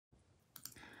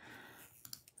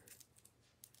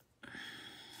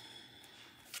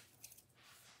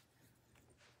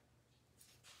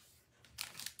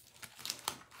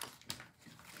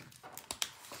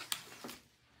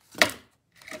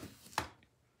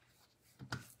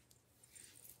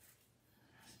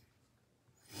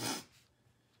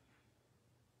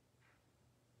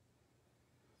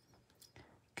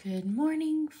Good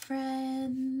morning,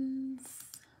 friends.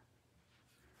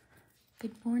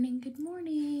 Good morning, good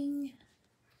morning.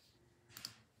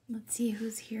 Let's see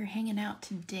who's here hanging out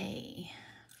today.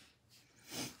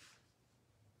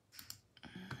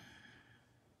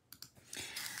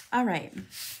 All right,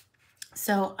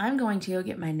 so I'm going to go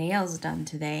get my nails done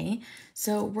today.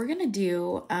 So we're gonna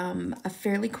do a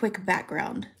fairly quick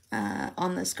background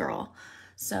on this girl.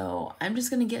 So I'm just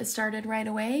gonna get started right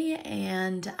away,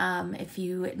 and if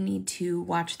you need to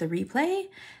watch the replay,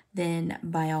 then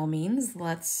by all means,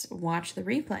 let's watch the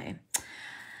replay.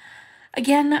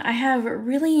 Again, I have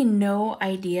really no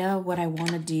idea what I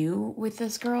want to do with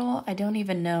this girl. I don't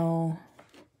even know.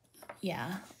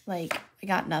 Yeah, like I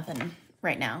got nothing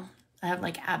right now. I have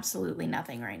like absolutely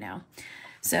nothing right now.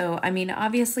 So, I mean,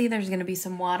 obviously there's going to be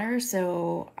some water,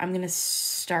 so I'm going to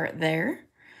start there.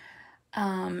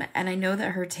 And I know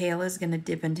that her tail is going to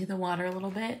dip into the water a little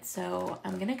bit, so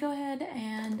I'm going to go ahead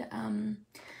and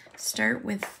start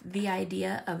with the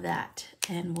idea of that,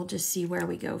 and we'll just see where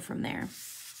we go from there.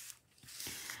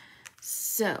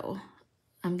 So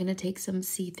I'm going to take some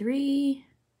C3,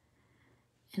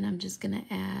 and I'm just going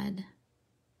to add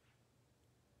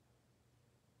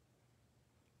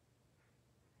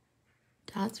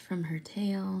dots from her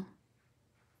tail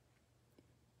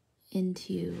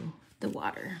into the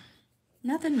water.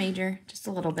 Nothing major, just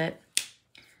a little bit.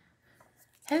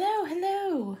 Hello,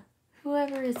 hello,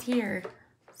 whoever is here.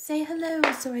 Say hello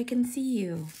so I can see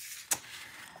you.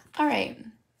 All right.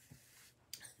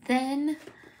 Then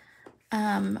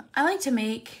I like to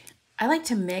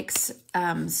mix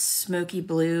smoky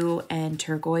blue and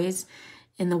turquoise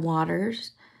in the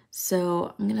waters.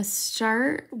 So I'm gonna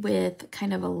start with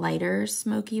kind of a lighter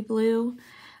smoky blue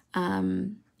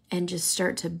and just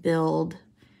start to build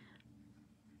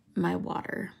my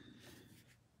water.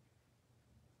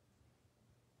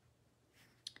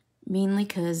 Mainly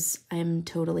because I'm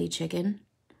totally chicken,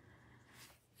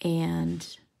 and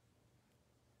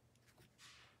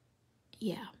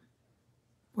yeah,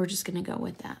 we're just gonna go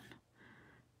with that.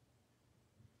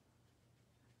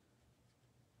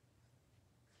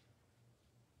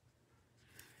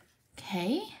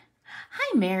 Okay.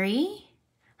 Hi, Mary.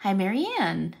 Hi,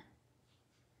 Marianne.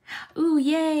 Ooh,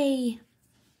 yay.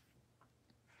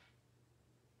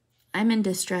 I'm in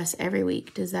distress every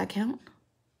week. Does that count?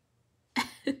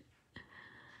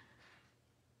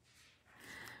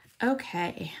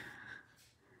 Okay.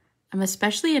 I'm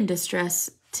especially in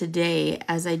distress today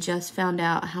as I just found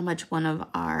out how much one of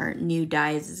our new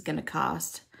dyes is going to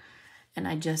cost, and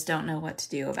I just don't know what to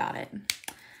do about it.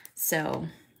 So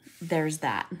there's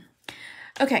that.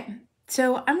 Okay,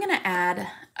 so I'm going to add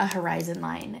a horizon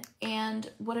line, and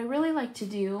what I really like to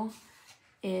do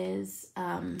is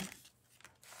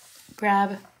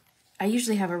I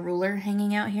usually have a ruler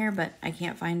hanging out here, but I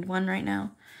can't find one right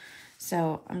now.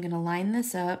 So I'm going to line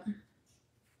this up.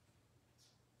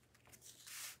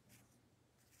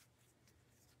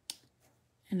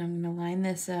 And I'm going to line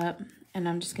this up, and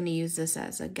I'm just going to use this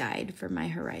as a guide for my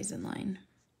horizon line.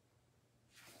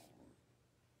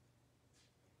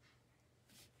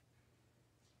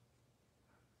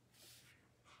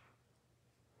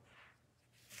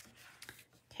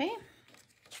 Okay.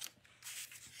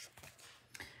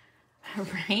 All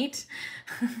right.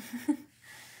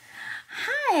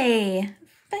 Hi,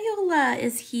 Viola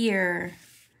is here.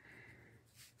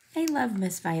 I love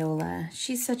Miss Viola.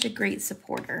 She's such a great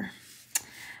supporter.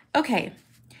 Okay,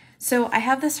 so I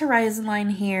have this horizon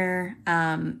line here,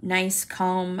 nice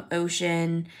calm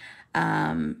ocean,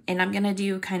 and I'm gonna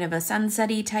do kind of a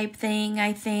sunset-y type thing,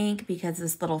 I think, because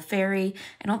this little fairy,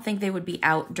 I don't think they would be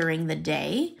out during the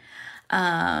day.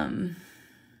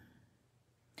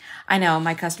 I know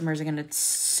my customers are gonna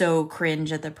so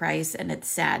cringe at the price, and it's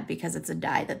sad because it's a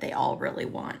dye that they all really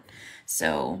want.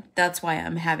 So that's why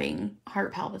I'm having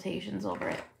heart palpitations over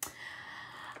it.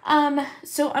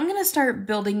 So I'm going to start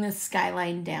building this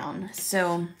skyline down.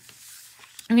 So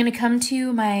I'm going to come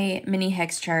to my mini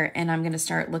hex chart, and I'm going to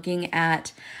start looking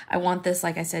at, I want this,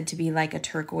 like I said, to be like a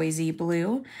turquoisey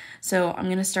blue. So I'm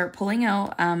going to start pulling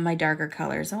out my darker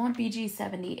colors. I want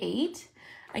BG78.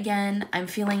 Again, I'm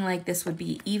feeling like this would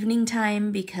be evening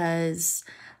time because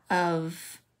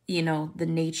of, you know, the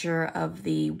nature of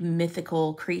the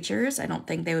mythical creatures. I don't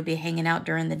think they would be hanging out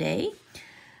during the day.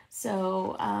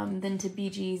 So then to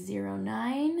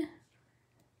BG09,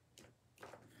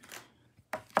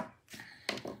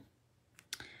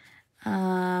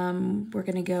 we're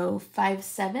gonna go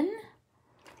 57,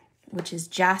 which is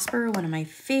Jasper, one of my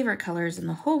favorite colors in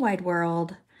the whole wide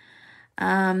world.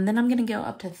 Then I'm gonna go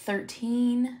up to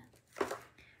 13.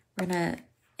 We're gonna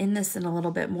end this in a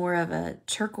little bit more of a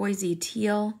turquoisey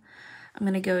teal. I'm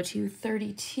going to go to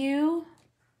 32.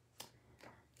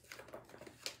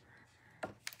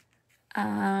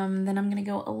 Then I'm going to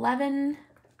go 11.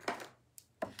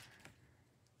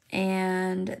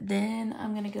 And then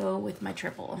I'm going to go with my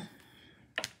triple.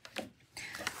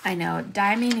 I know,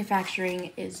 die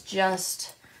manufacturing is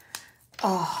just,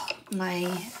 oh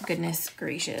my goodness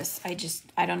gracious.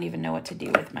 I don't even know what to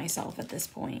do with myself at this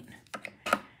point.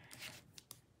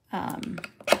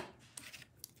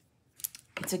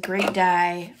 It's a great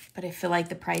die, but I feel like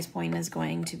the price point is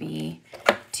going to be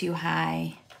too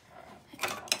high,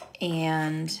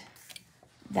 and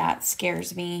that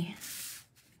scares me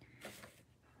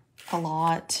a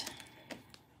lot.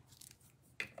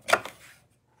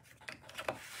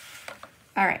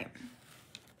 All right.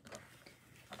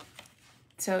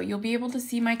 So you'll be able to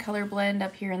see my color blend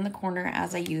up here in the corner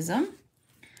as I use them.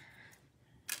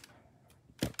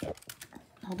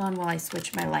 Hold on while I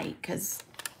switch my light, because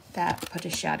that put a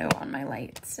shadow on my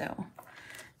light. So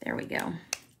there we go.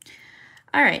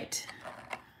 All right.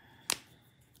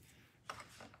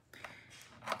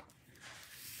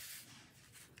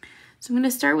 So I'm going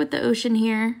to start with the ocean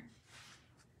here.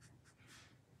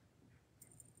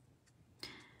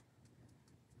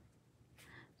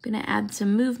 I'm going to add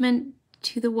some movement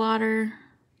to the water.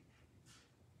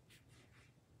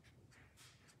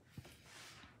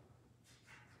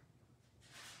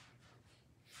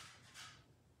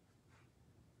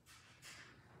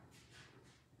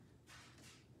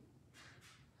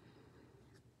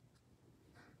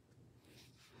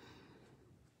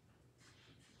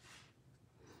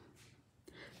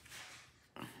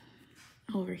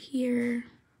 Over here.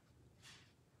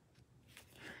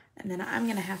 And then I'm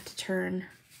going to have to turn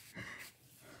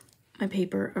my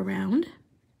paper around.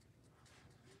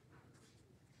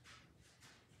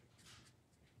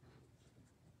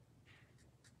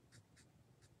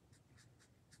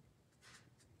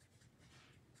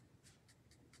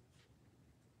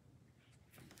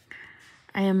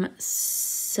 I am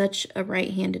such a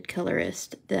right-handed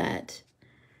colorist that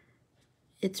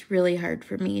it's really hard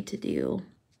for me to do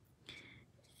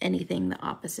anything the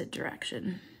opposite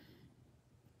direction.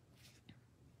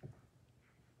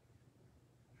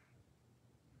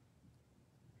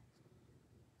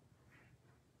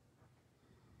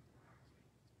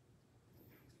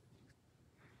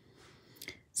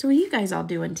 So what are you guys all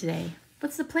doing today?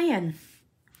 What's the plan?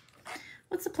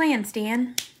 What's the plan,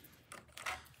 Stan?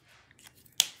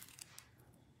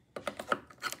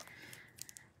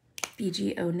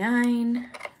 BG09.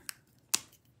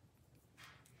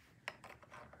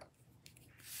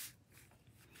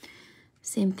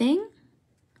 Same thing.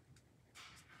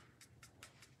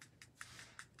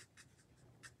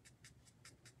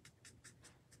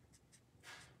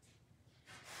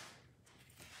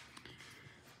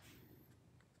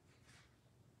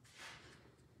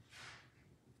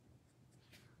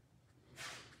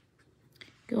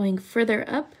 Going further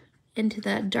up into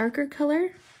that darker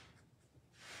color.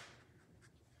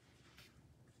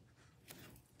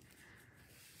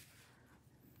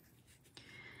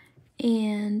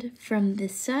 And from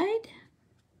this side,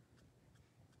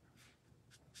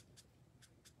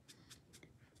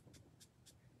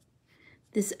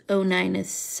 this 09 is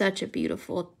such a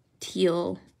beautiful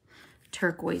teal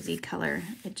turquoisey color.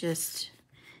 It just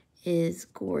is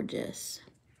gorgeous.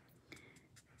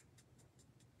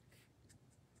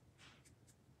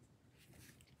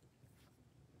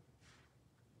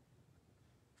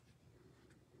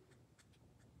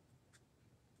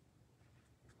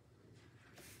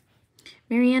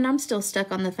 Marianne, I'm still stuck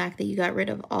on the fact that you got rid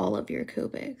of all of your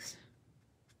Copics.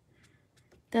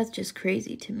 That's just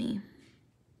crazy to me.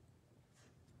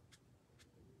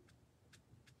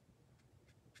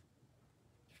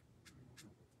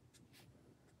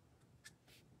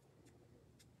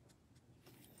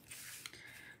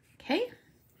 Okay.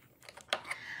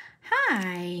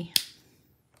 Hi.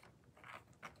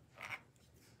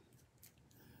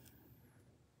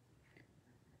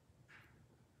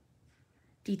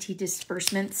 DT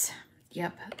disbursements.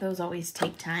 Yep, those always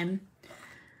take time.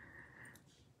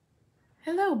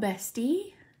 Hello,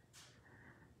 bestie.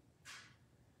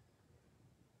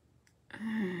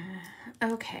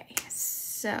 Okay,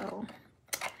 so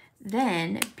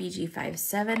then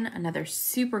BG57, another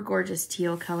super gorgeous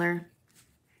teal color.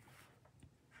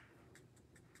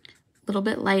 A little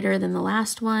bit lighter than the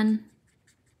last one.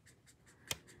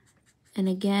 And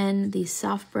again, these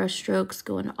soft brush strokes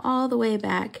going all the way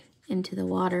back into the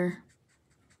water.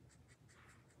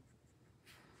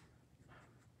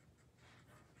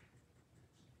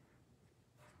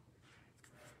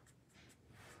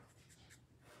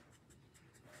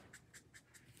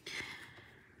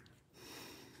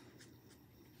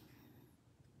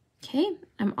 Okay,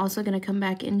 I'm also going to come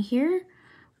back in here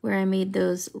where I made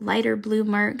those lighter blue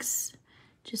marks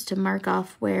just to mark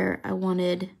off where I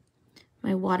wanted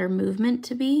my water movement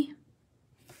to be.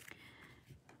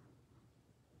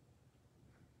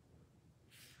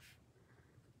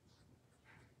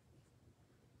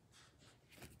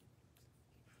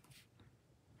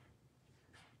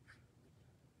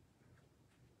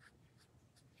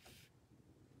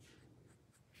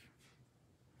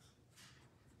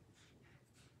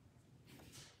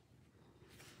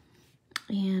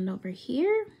 And over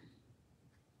here,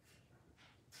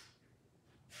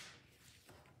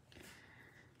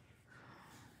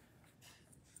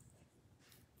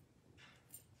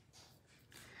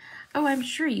 oh, I'm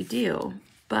sure you do,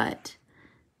 but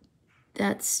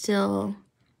that's still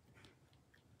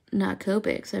not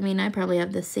Copics. I mean, I probably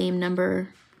have the same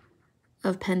number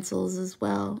of pencils as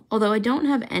well, although I don't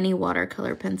have any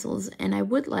watercolor pencils, and I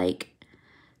would like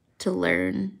to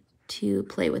learn to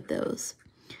play with those.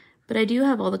 But I do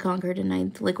have all the Concord and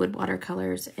Ninth liquid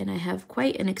watercolors, and I have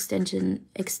quite an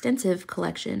extensive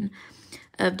collection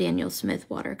of Daniel Smith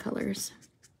watercolors.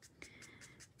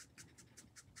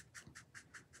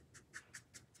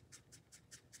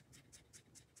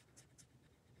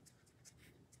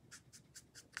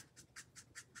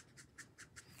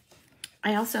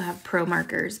 I also have pro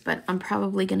markers, but I'm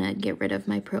probably gonna get rid of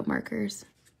my pro markers.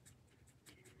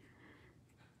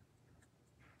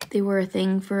 They were a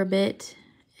thing for a bit,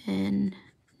 and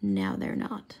now they're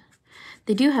not.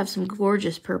 They do have some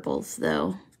gorgeous purples,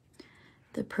 though.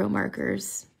 The pro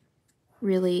markers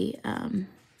really,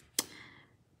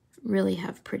 really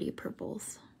have pretty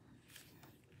purples.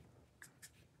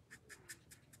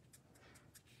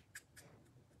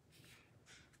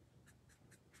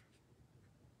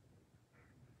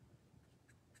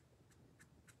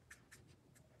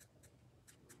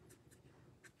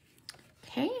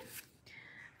 Okay.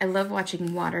 I love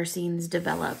watching water scenes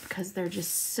develop because they're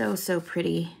just so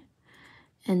pretty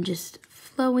and just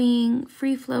flowing,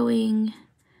 free-flowing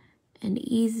and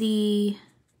easy.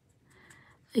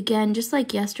 Again, just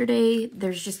like yesterday,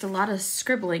 there's just a lot of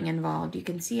scribbling involved. You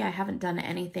can see I haven't done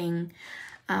anything.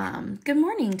 Good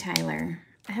morning, Tyler.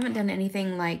 I haven't done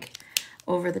anything like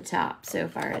over the top so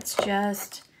far. It's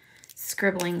just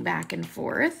scribbling back and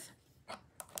forth.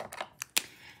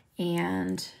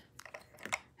 And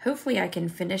hopefully I can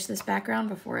finish this background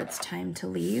before it's time to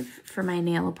leave for my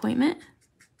nail appointment.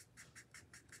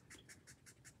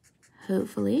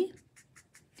 Hopefully.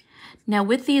 Now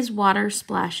with these water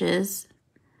splashes,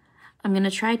 I'm going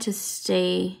to try to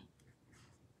stay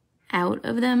out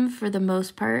of them for the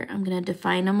most part. I'm going to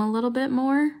define them a little bit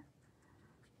more.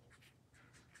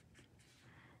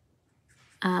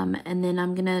 And then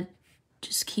I'm going to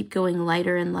just keep going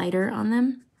lighter and lighter on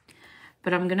them.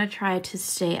 But I'm going to try to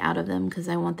stay out of them because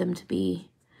I want them to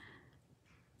be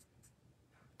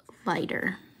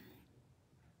lighter.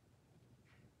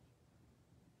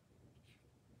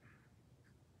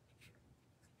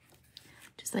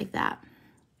 Just like that.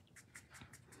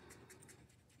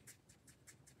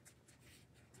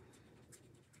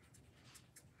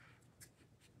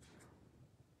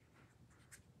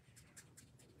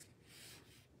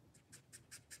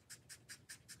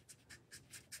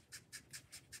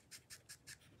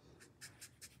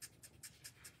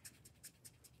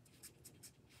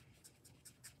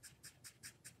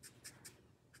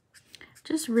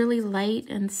 Just really light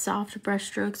and soft brush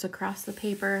strokes across the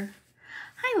paper.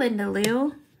 Hi, Linda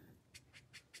Lou.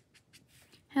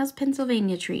 How's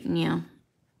Pennsylvania treating you?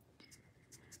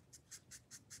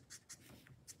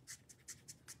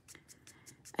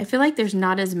 I feel like there's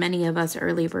not as many of us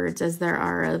early birds as there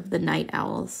are of the night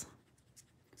owls.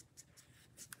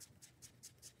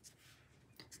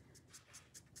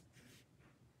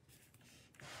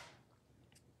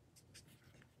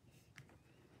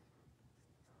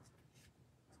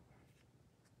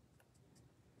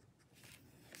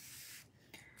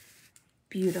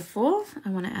 Beautiful. I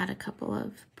want to add a couple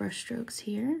of brush strokes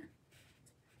here.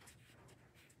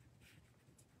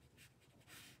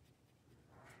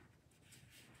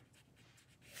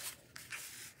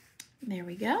 There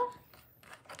we go.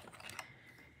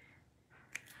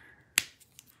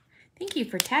 Thank you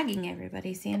for tagging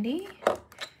everybody, Sandy.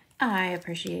 I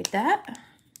appreciate that.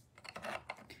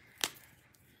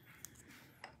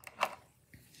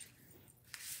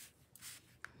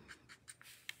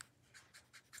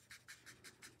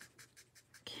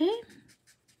 Okay.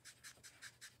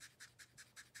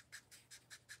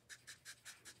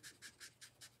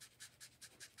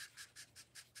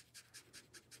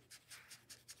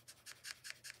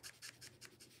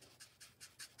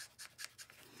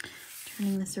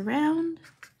 Turning this around.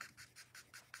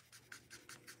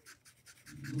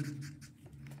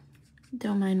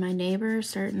 Don't mind my neighbor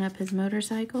starting up his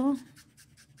motorcycle.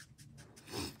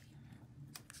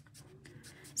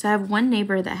 So I have one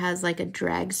neighbor that has like a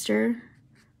dragster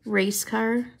race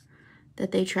car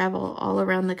that they travel all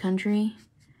around the country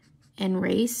and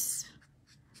race.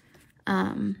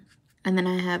 And then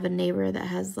I have a neighbor that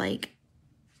has like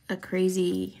a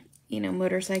crazy, you know,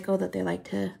 motorcycle that they like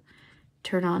to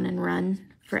turn on and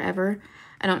run forever.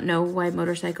 I don't know why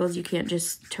motorcycles you can't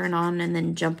just turn on and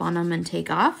then jump on them and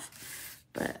take off,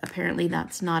 but apparently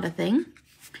that's not a thing.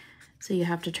 So you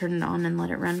have to turn it on and let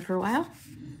it run for a while.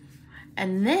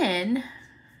 And then,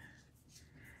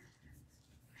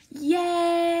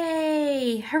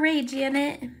 yay! Hooray,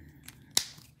 Janet!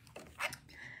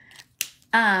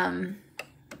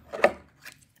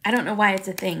 I don't know why it's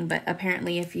a thing, but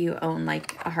apparently if you own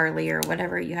like a Harley or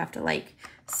whatever, you have to like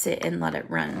sit and let it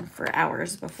run for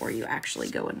hours before you actually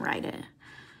go and ride it.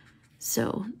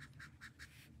 So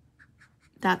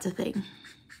that's a thing.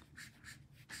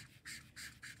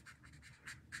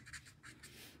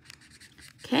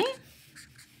 Okay.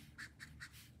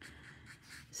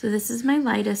 So this is my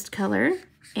lightest color,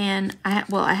 and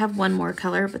I have one more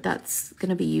color, but that's going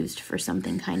to be used for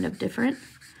something kind of different.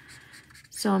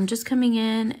 So I'm just coming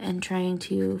in and trying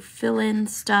to fill in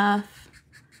stuff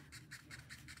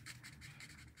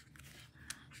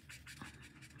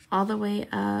all the way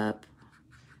up.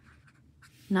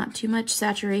 Not too much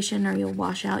saturation or you'll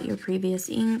wash out your previous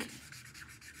ink.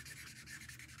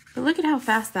 But look at how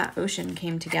fast that ocean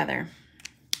came together.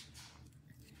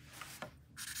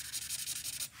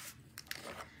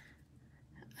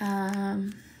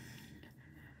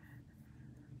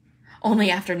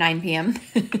 Only after 9 p.m.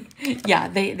 Yeah,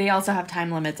 they also have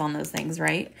time limits on those things,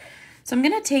 right? So I'm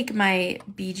going to take my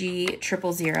BG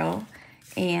 000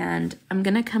 and I'm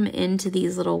going to come into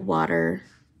these little water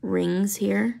rings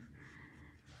here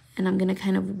and I'm going to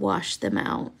kind of wash them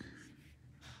out.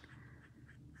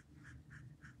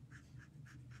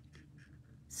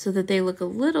 So that they look a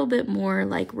little bit more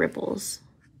like ripples.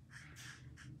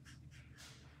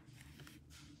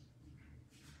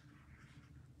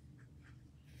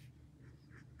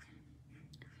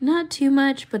 Not too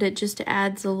much, but it just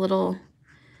adds a little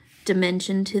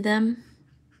dimension to them.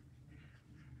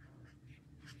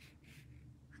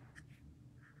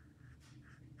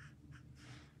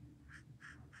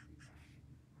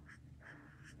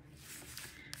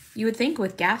 You would think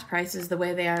with gas prices the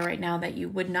way they are right now that you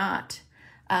would not.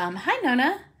 Hi,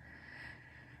 Nona.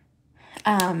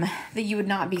 That you would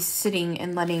not be sitting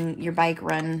and letting your bike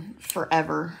run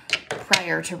forever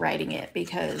prior to riding it,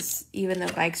 because even though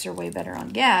bikes are way better on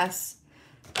gas,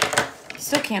 you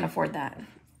still can't afford that.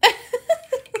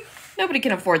 Nobody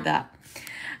can afford that.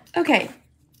 Okay,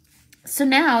 so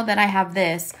now that I have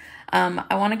this,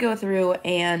 I want to go through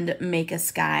and make a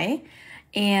sky.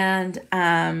 And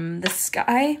the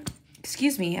sky,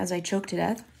 excuse me, as I choke to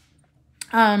death,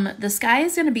 the sky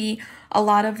is going to be a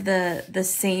lot of the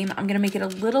same. I'm going to make it a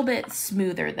little bit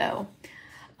smoother though.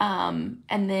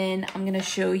 And then I'm going to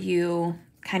show you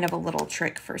kind of a little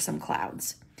trick for some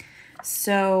clouds.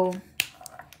 So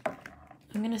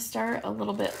I'm going to start a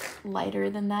little bit lighter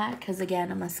than that because,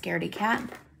 again, I'm a scaredy cat.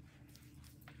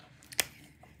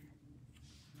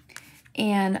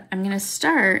 And I'm going to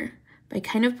start by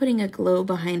kind of putting a glow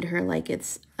behind her like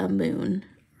it's a moon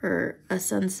or a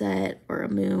sunset or a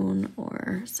moon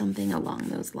or something along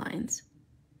those lines.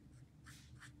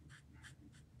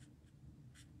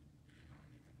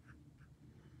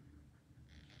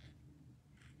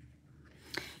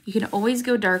 You can always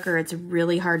go darker. It's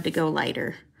really hard to go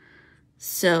lighter.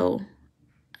 So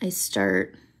I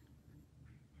start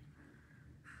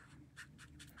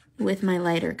with my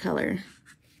lighter color.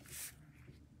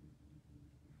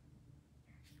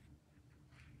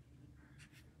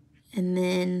 And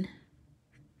then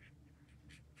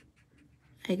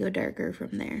I go darker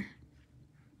from there.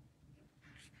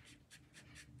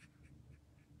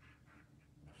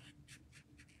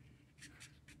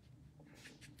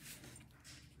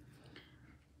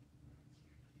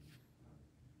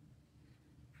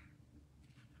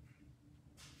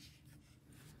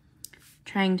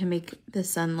 Trying to make the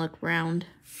sun look round.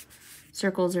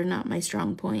 Circles are not my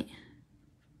strong point.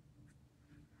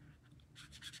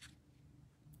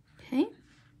 Okay.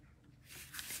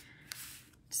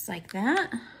 Just like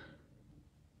that.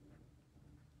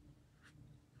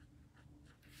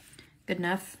 Good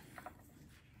enough.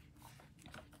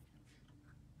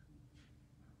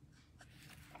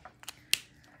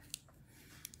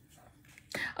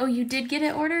 Oh, you did get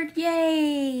it ordered?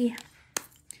 Yay!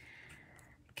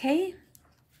 Okay.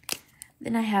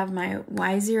 Then I have my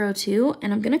Y02,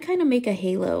 and I'm going to kind of make a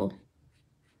halo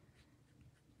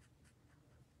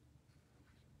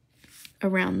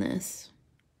around this.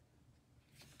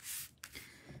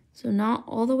 So not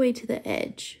all the way to the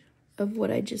edge of what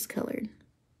I just colored.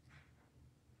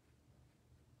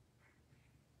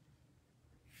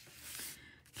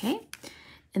 Okay,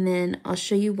 and then I'll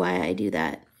show you why I do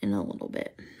that in a little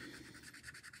bit.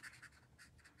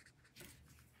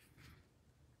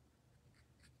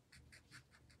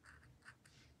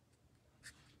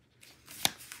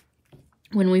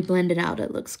 When we blend it out,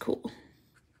 it looks cool.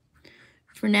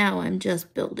 For now, I'm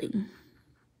just building.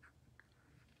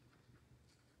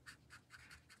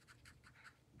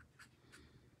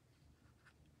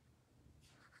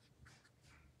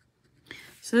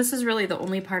 So this is really the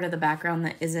only part of the background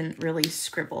that isn't really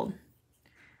scribbled.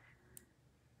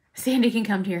 Sandy can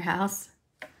come to your house.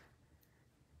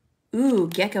 Ooh,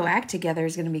 Gecko Act Together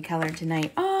is going to be colored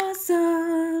tonight.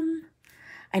 Awesome.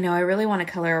 I know, I really want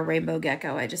to color a rainbow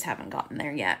gecko. I just haven't gotten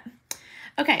there yet.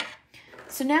 Okay,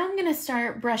 so now I'm going to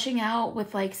start brushing out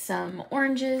with like some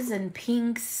oranges and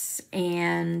pinks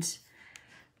and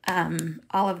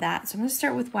all of that. So I'm going to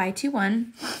start with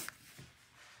Y21.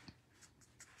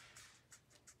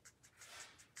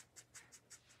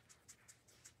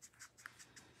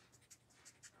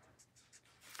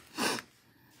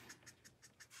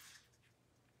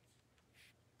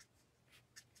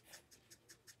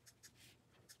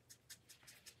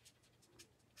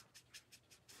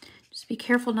 Be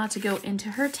careful not to go into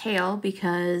her tail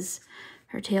because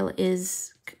her tail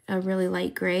is a really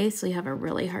light gray, so you have a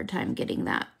really hard time getting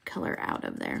that color out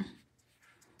of there.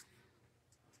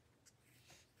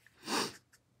 I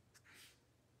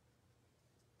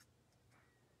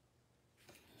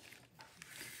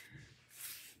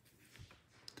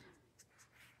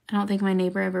don't think my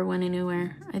neighbor ever went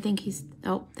anywhere. I think he's,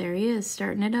 oh, there he is,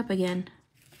 starting it up again.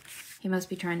 He must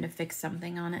be trying to fix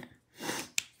something on it.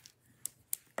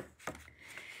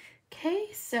 Okay,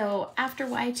 so after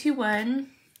Y21,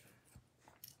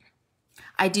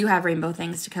 I do have rainbow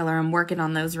things to color. I'm working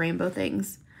on those rainbow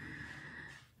things.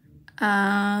 Okay,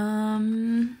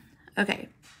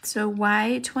 so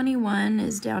Y21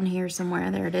 is down here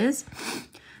somewhere. There it is.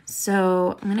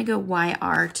 So I'm gonna go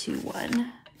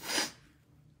YR21.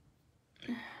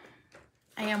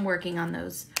 I am working on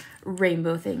those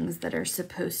rainbow things that are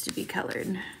supposed to be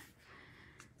colored.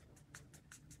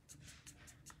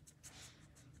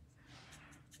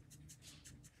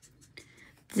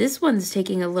 This one's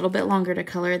taking a little bit longer to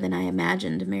color than I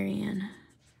imagined, Marianne.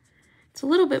 It's a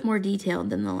little bit more detailed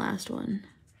than the last one.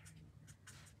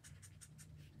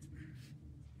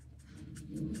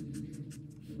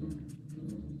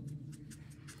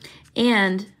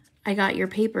 And I got your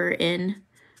paper in,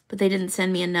 but they didn't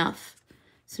send me enough.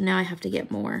 So now I have to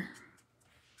get more,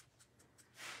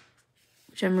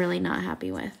 which I'm really not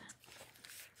happy with.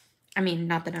 I mean,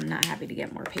 not that I'm not happy to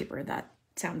get more paper. That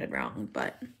sounded wrong,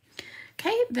 but...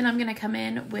 Okay, then I'm gonna come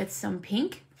in with some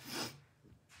pink.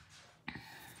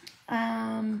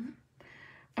 I'm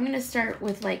gonna start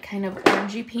with like kind of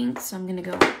orangey pink, so I'm gonna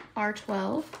go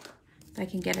R12, if I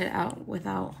can get it out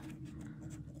without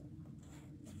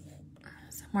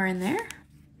somewhere in there.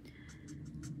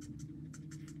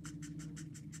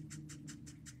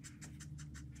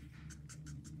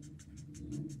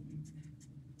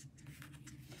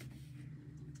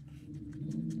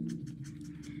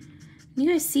 You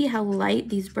guys see how light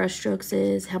these brush strokes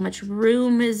is, how much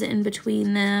room is in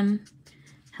between them,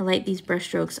 how light these brush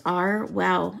strokes are.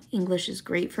 Wow, English is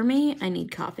great for me. I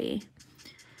need coffee.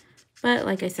 But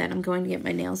like I said, I'm going to get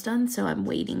my nails done, so I'm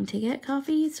waiting to get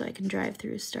coffee so I can drive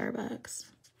through Starbucks.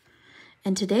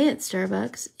 And today at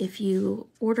Starbucks, if you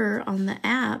order on the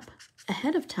app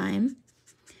ahead of time,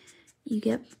 you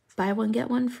get buy one, get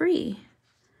one free.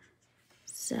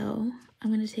 So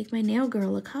I'm going to take my nail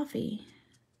girl a coffee,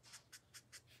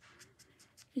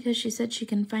 because she said she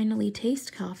can finally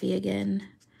taste coffee again.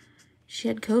 She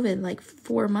had COVID like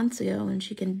 4 months ago, and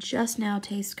she can just now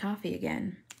taste coffee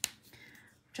again,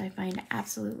 which I find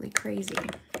absolutely crazy.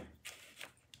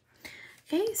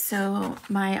 Okay, so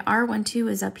my R12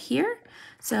 is up here.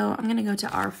 So I'm gonna go to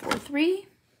R43,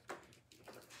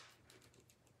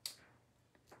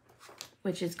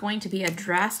 which is going to be a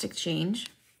drastic change.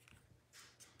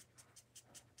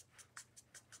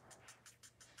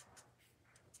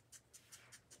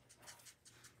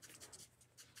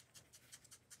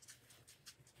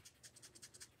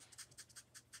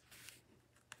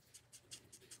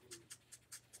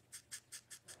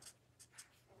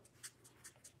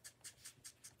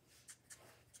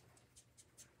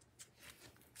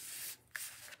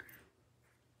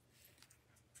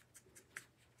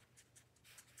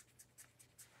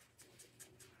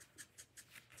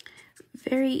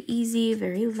 Very easy,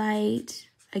 very light.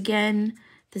 Again,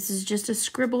 This is just a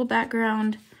scribble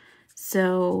background,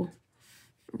 so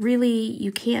really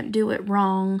you can't do it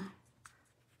wrong.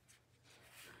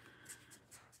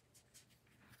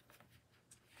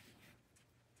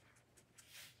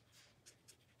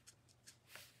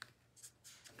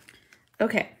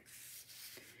 Okay.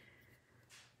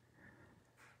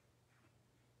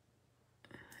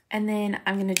 And then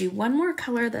I'm going to do one more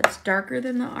color that's darker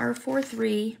than the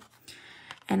R43.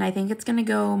 And I think it's going to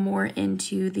go more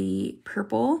into the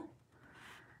purple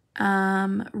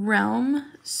realm.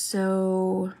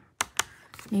 So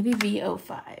maybe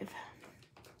VO5.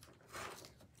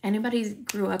 Anybody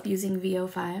grew up using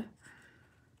VO5?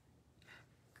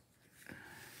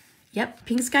 Yep,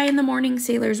 pink sky in the morning,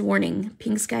 sailor's warning.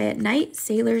 Pink sky at night,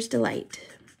 sailor's delight.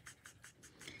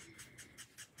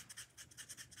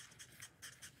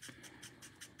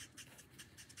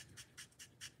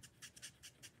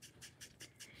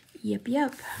 Yep,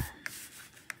 yep.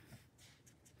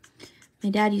 My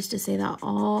dad used to say that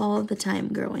all the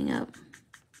time growing up.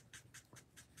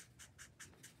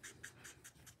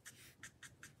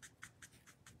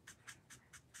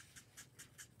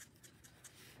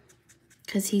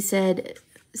 Because he said,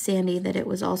 Sandy, that it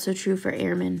was also true for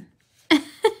airmen.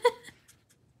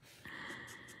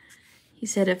 He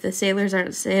said if the sailors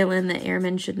aren't sailing, the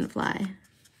airmen shouldn't fly.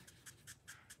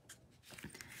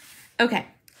 Okay,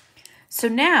 so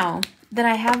now that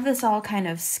I have this all kind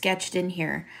of sketched in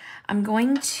here, I'm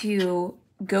going to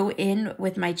go in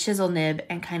with my chisel nib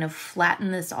and kind of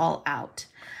flatten this all out.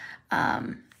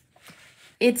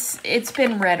 It's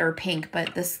been red or pink,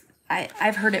 but this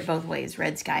I've heard it both ways.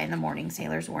 Red sky in the morning,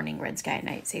 sailor's warning. Red sky at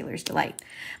night, sailor's delight.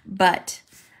 But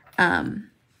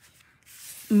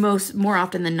more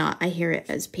often than not, I hear it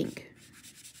as pink.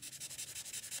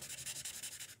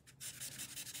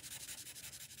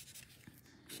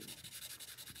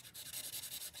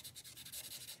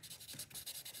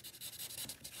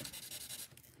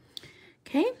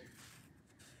 Okay.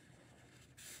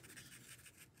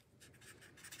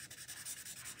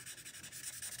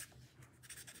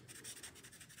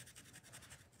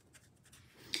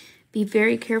 Be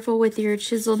very careful with your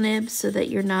chisel nib so that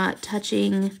you're not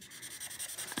touching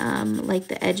like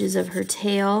the edges of her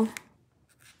tail.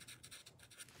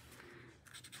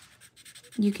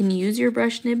 You can use your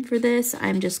brush nib for this.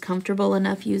 I'm just comfortable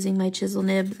enough using my chisel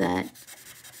nib that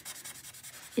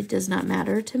it does not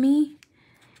matter to me.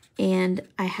 And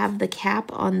I have the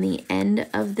cap on the end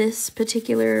of this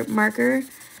particular marker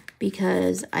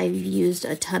because I've used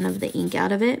a ton of the ink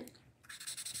out of it.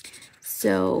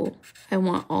 So I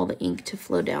want all the ink to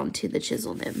flow down to the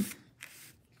chisel nib.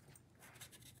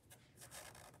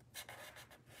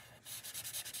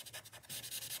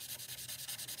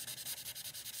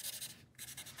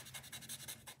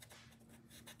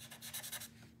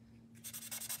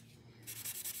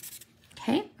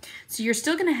 Okay, so you're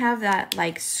still gonna have that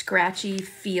like scratchy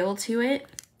feel to it.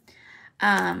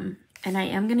 And I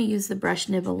am gonna use the brush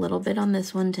nib a little bit on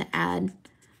this one to add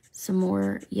some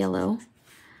more yellow.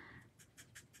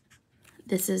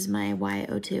 This is my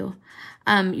Y02.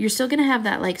 You're still gonna have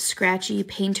that like scratchy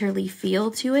painterly feel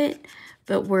to it,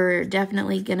 but we're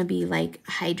definitely gonna be like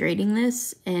hydrating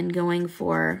this and going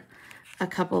for a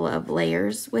couple of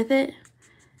layers with it.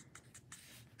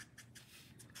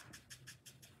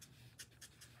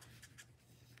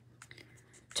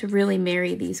 To really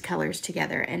marry these colors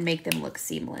together and make them look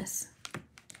seamless.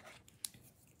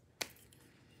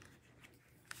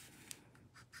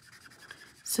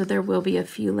 So there will be a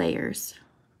few layers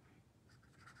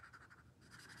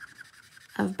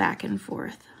of back and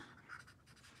forth.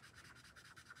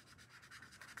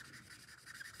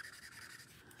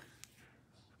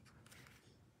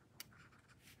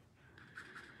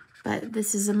 But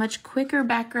this is a much quicker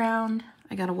background.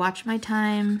 I gotta watch my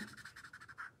time.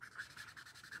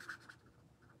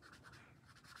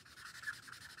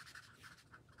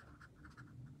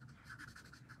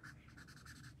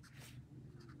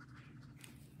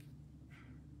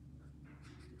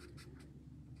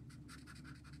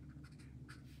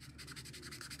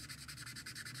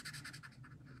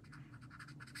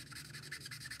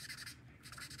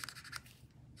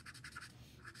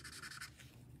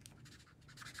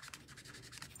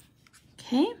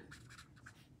 Okay.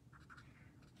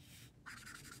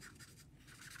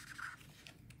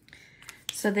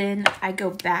 So then I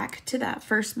go back to that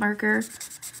first marker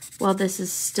while this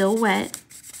is still wet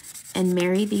and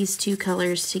marry these two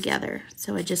colors together.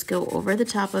 So I just go over the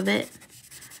top of it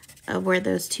of where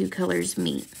those two colors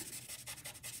meet.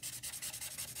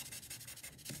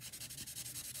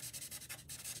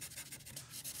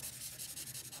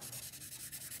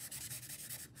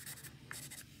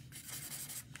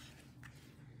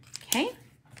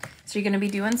 So you're going to be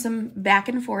doing some back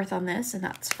and forth on this, and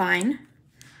that's fine.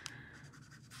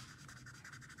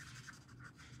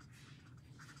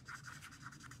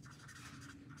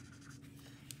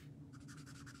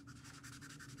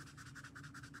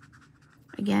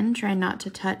 Again, try not to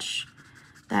touch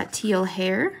that teal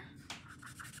hair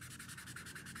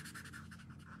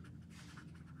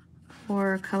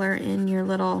or color in your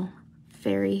little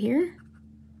fairy here.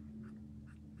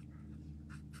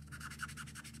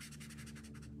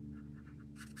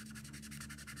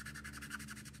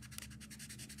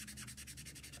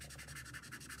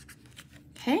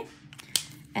 Okay,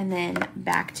 and then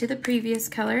back to the previous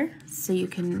color so you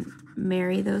can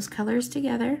marry those colors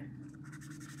together.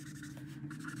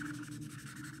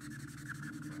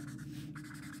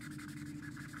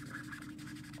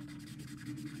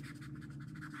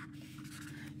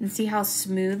 And see how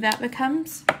smooth that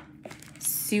becomes?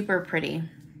 Super pretty.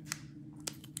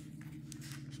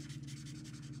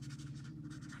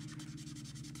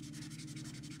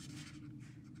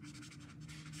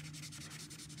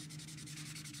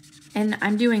 And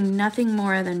I'm doing nothing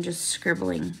more than just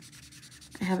scribbling.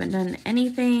 I haven't done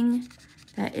anything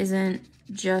that isn't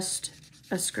just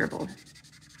a scribble.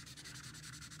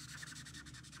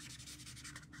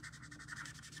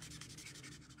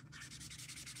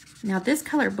 Now this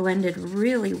color blended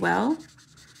really well,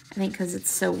 I think because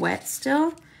it's so wet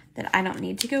still that I don't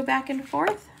need to go back and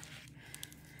forth.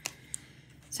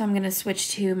 So I'm gonna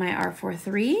switch to my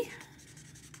R43.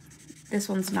 This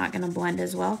one's not gonna blend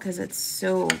as well because it's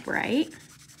so bright,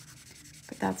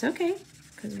 but that's okay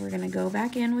because we're gonna go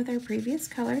back in with our previous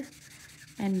color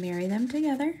and marry them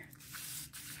together.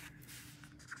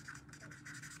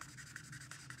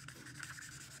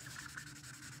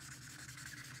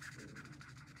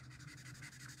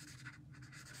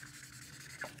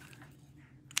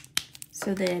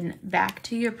 So then back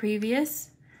to your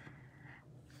previous.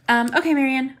 Okay,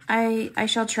 Marianne, I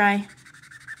shall try.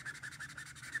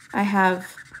 I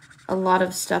have a lot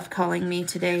of stuff calling me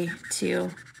today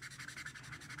too.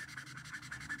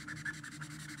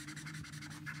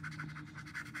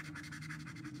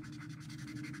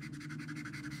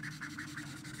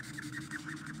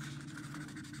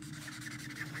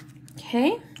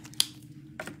 Okay.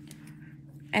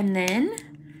 And then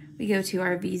we go to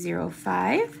our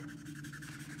V05.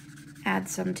 Add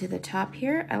some to the top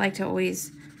here. I like to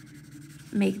always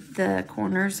make the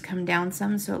corners come down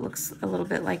some so it looks a little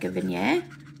bit like a vignette.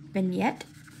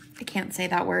 I can't say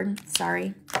that word,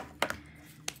 sorry.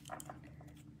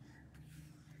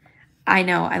 I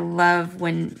know, I love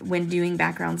when doing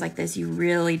backgrounds like this, you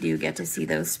really do get to see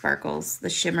those sparkles, the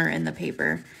shimmer in the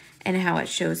paper, and how it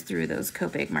shows through those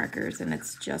Copic markers, and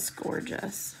it's just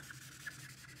gorgeous.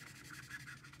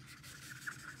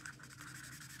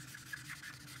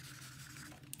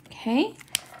 Okay,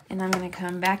 and I'm going to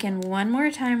come back in one more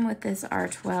time with this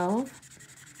R12.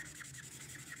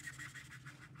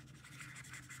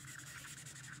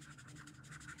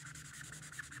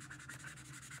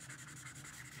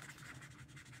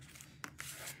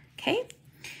 Okay,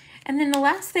 and then the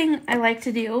last thing I like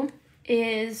to do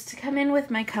is to come in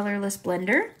with my colorless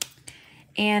blender,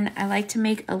 and I like to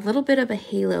make a little bit of a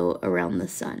halo around the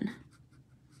sun.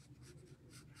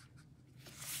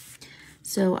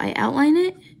 So I outline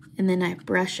it, and then I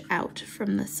brush out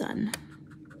from the sun.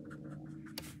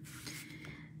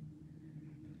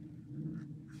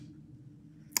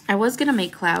 I was gonna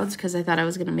make clouds because I thought I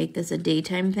was gonna make this a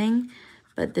daytime thing,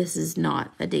 but this is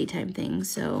not a daytime thing,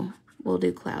 so we'll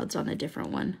do clouds on a different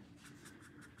one.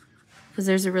 Because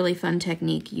there's a really fun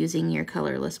technique using your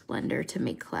colorless blender to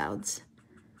make clouds.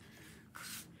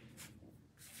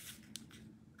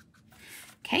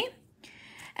 Okay.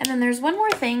 And then there's one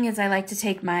more thing is I like to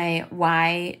take my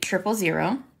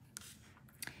Y000,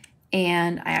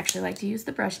 and I actually like to use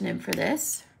the brush nib for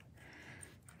this.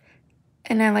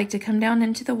 And I like to come down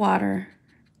into the water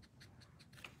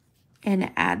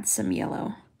and add some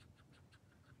yellow.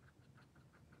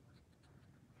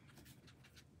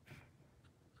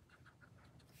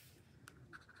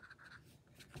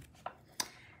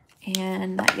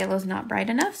 And that yellow's not bright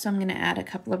enough, so I'm gonna add a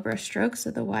couple of brush strokes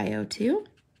of the Y02.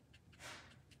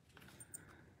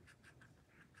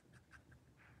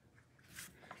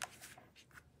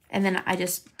 And then I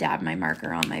just dab my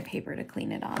marker on my paper to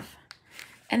clean it off.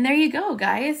 And there you go,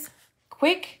 guys.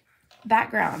 Quick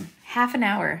background, half an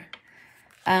hour.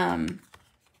 And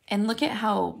look at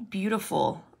how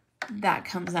beautiful that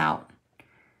comes out.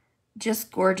 Just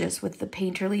gorgeous with the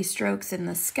painterly strokes in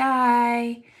the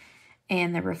sky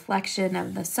and the reflection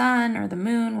of the sun or the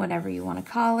moon, whatever you want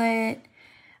to call it.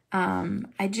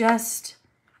 I just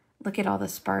look at all the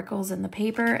sparkles in the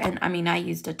paper. And I mean, I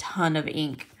used a ton of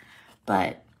ink,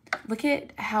 but Look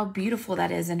at how beautiful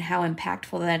that is and how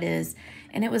impactful that is.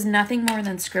 And it was nothing more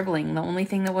than scribbling. The only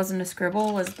thing that wasn't a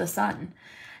scribble was the sun.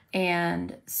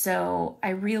 And so I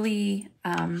really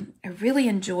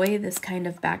enjoy this kind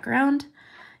of background.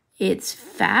 It's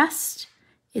fast,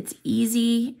 it's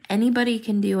easy, anybody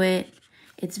can do it.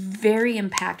 It's very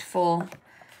impactful,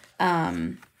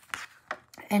 and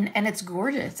it's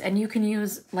gorgeous, and you can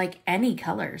use like any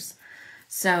colors.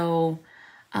 So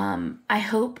I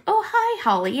hope, oh, hi,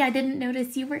 Holly. I didn't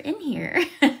notice you were in here.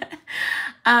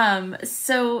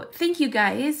 So thank you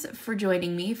guys for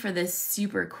joining me for this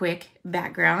super quick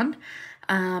background.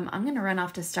 I'm going to run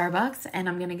off to Starbucks and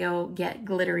I'm going to go get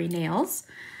glittery nails.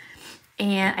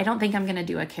 And I don't think I'm going to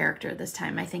do a character this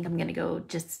time. I think I'm going to go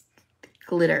just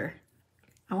glitter.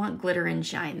 I want glitter and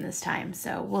shine this time.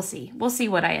 So we'll see. We'll see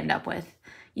what I end up with.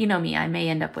 You know me, I may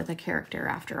end up with a character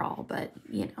after all, but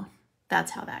you know,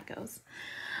 that's how that goes.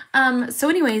 So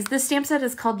anyways, this stamp set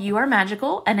is called You Are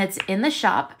Magical and it's in the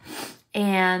shop.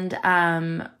 And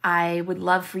I would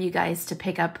love for you guys to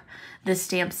pick up this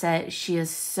stamp set. She is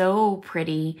so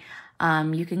pretty.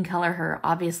 You can color her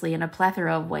obviously in a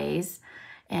plethora of ways.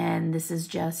 And this is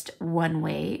just one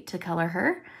way to color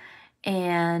her.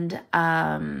 And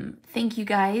thank you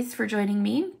guys for joining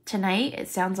me tonight. It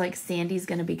sounds like Sandy's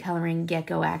going to be coloring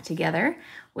Gecko Act Together,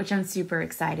 which I'm super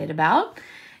excited about.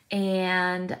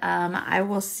 And I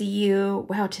will see you,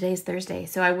 wow, today's Thursday.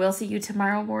 So I will see you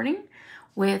tomorrow morning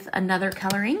with another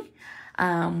coloring.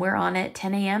 We're on at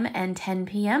 10 a.m. and 10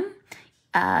 p.m.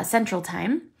 Central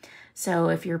Time. So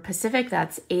if you're Pacific,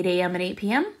 that's 8 a.m. and 8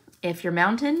 p.m. If you're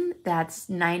Mountain, that's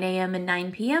 9 a.m. and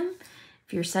 9 p.m.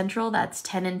 If you're Central, that's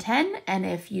 10 and 10. And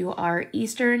if you are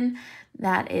Eastern,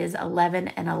 that is 11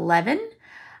 and 11.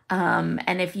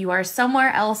 And if you are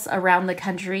somewhere else around the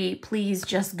country, please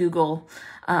just Google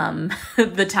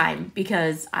the time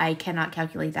because I cannot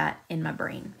calculate that in my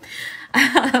brain.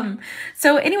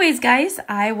 So anyways, guys,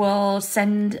 I will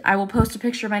post a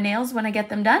picture of my nails when I get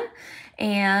them done.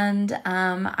 And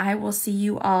I will see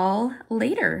you all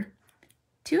later.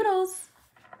 Toodles.